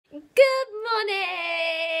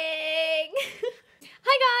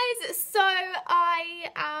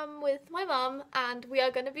and we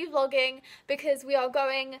are going to be vlogging because we are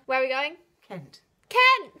going... Where are we going? Kent.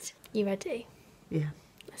 Kent! You ready? Yeah.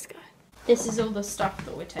 Let's go. This is all the stuff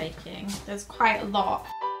that we're taking. There's quite a lot.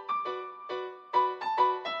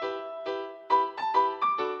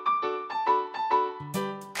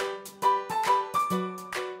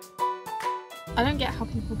 I don't get how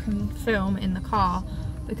people can film in the car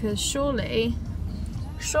because surely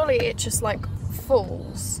it just like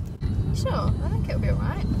falls. Sure, I think it'll be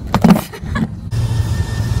alright.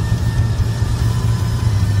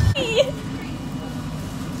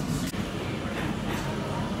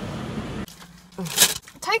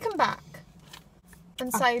 Take them back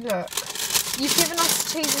and say, look, you've given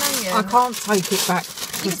us cheese and onion. I can't take it back.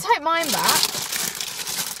 You can take mine back.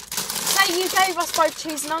 Say you gave us both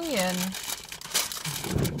cheese and onion.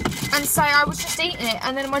 And say I was just eating it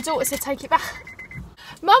and then my daughter said take it back.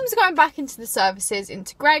 Mum's going back into the services,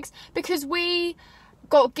 into Greg's, because we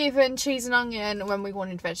got given cheese and onion when we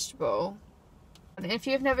wanted vegetable. And if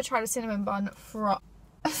you've never tried a cinnamon bun from...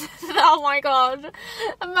 Oh my god,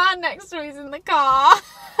 a man next to me is in the car.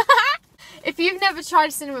 If you've never tried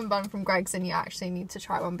a cinnamon bun from Greg's, then you actually need to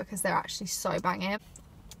try one because they're actually so banging.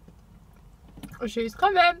 Oh, she's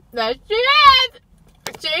coming. There she is.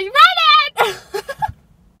 She's running.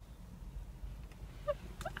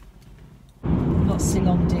 Not sing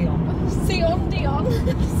on Dion. Sing on Dion.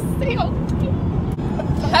 Sing on Dion.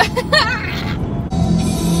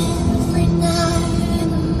 Every night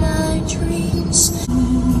in my dreams.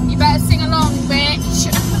 You better sing along, bitch.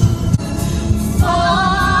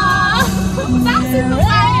 Oh, that's in the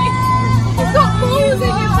way. You've got balls in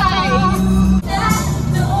your face. That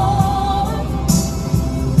door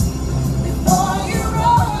before you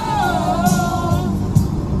roll.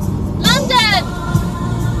 London.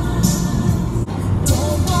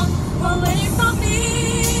 Don't walk away from me.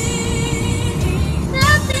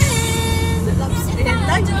 Nothing.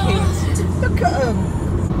 Look at them.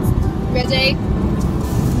 Ready?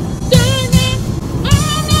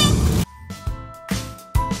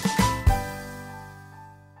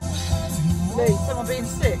 Lee, someone being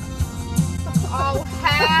sick. Oh,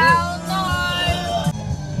 hell no!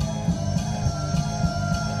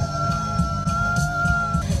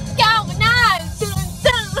 Go now!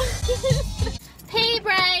 Pee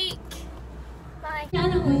break! Bye.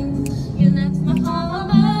 You left my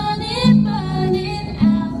heart burning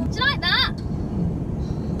out. Do you like that?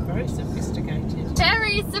 Very sophisticated.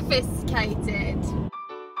 Very sophisticated.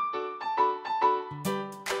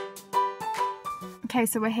 Okay,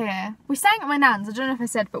 so we're here. We're staying at my nan's, I don't know if I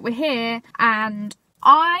said, but we're here and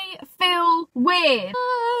I feel weird.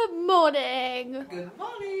 Good morning. Good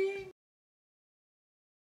morning.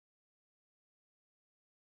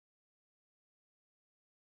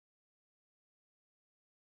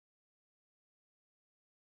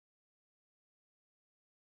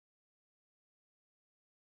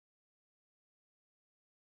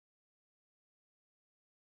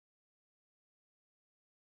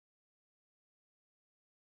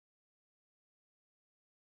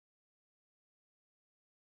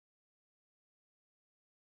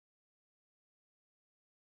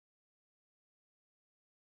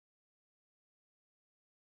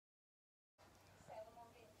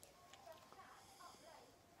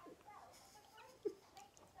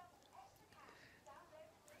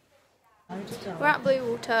 We're at Blue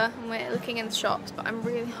Water and we're looking in the shops, but I'm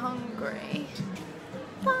really hungry.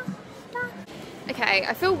 Okay,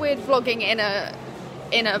 I feel weird vlogging in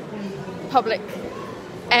a public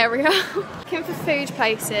area. Looking for food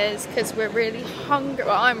places because we're really hungry.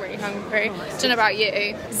 Well, I'm really hungry. Don't know about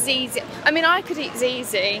you. Zizi. I mean, I could eat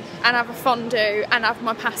Zizi and have a fondue and have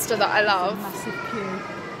my pasta that I love. Massive queue.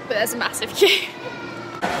 But there's a massive queue.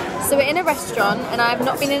 So we're in a restaurant and I've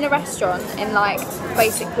not been in a restaurant in like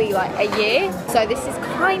basically like a year. So this is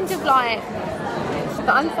kind of like,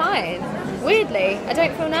 but I'm fine. Weirdly, I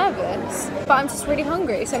don't feel nervous, but I'm just really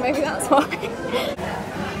hungry, so maybe that's why.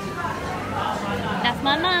 That's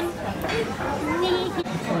my mum.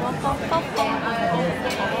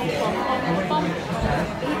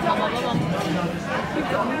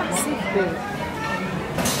 You've got a massive queue.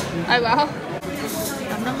 Oh well.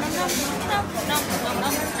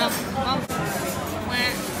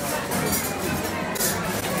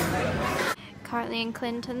 Currently in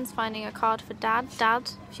Clinton's finding a card for Dad. Dad,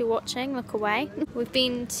 if you're watching, look away. We've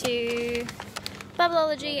been to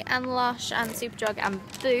Bubbleology and Lush and Superdrug and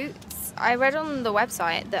Boots. I read on the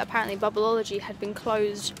website that apparently Bubbleology had been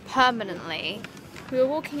closed permanently. We were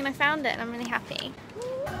walking and I found it and I'm really happy.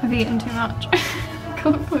 I've eaten too much.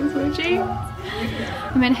 Can't find my jeans.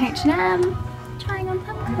 I'm in H&M, trying on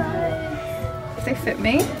some clothes. If they fit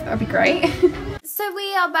me, that'd be great. So So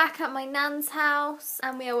we are back at my nan's house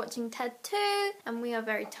and we are watching Ted 2 and we are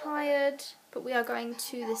very tired, but we are going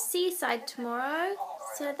to the seaside tomorrow,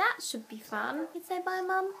 so that should be fun. You say bye,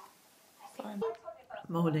 Mum? Fine.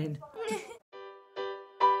 Morning.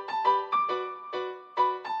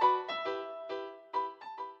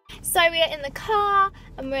 So we are in the car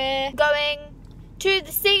and we're going to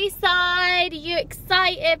the seaside. Are you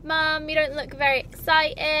excited, Mum? You don't look very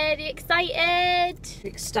excited. Are you excited?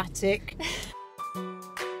 Ecstatic.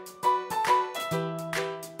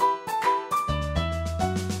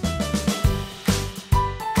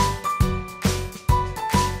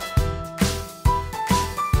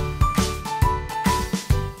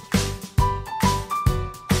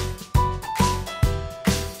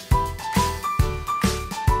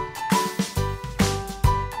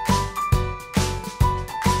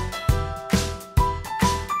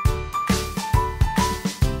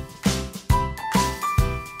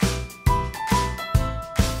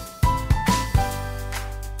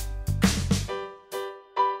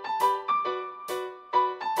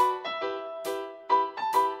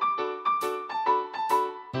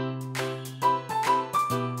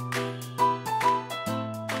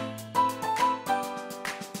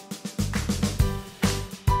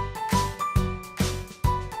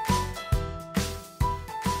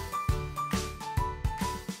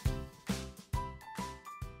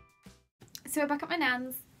 So we're back at my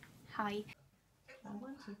nan's. Hi. I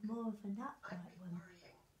wanted more of a nut white one,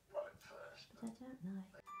 but I don't know.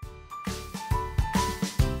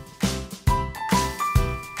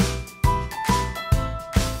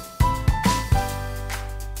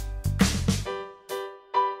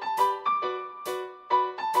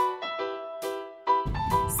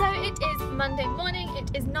 So it is Monday morning.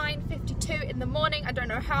 It is 9:52 in the morning. I don't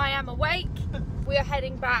know how I am awake. We are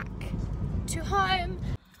heading back to home.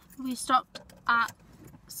 We stopped at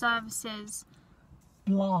services.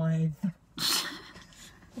 Blythe.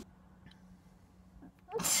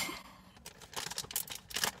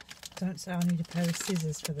 Don't say I need a pair of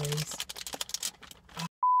scissors for these.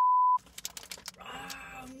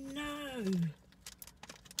 Oh no!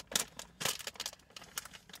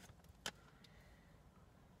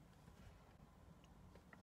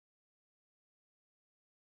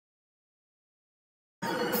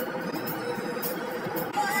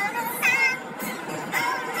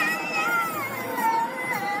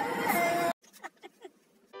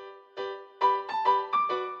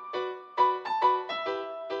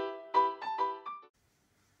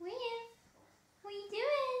 What are you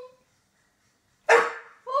doing?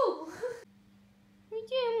 Oh! What are you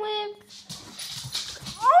doing, Wim?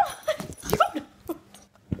 Oh my god!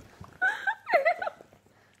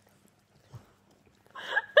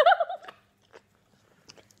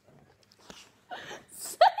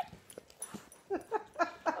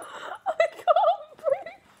 I can't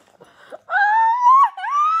breathe.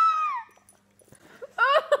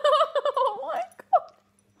 Oh my god!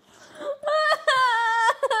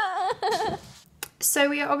 So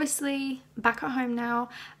we are obviously back at home now,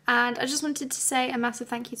 and I just wanted to say a massive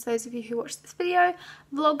thank you to those of you who watched this video.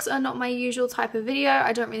 Vlogs are not my usual type of video.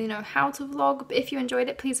 I don't really know how to vlog, but if you enjoyed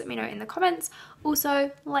it, please let me know in the comments. Also,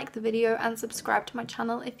 like the video and subscribe to my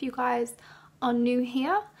channel if you guys are new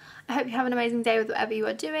here. I hope you have an amazing day with whatever you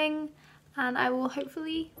are doing, and I will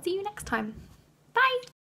hopefully see you next time.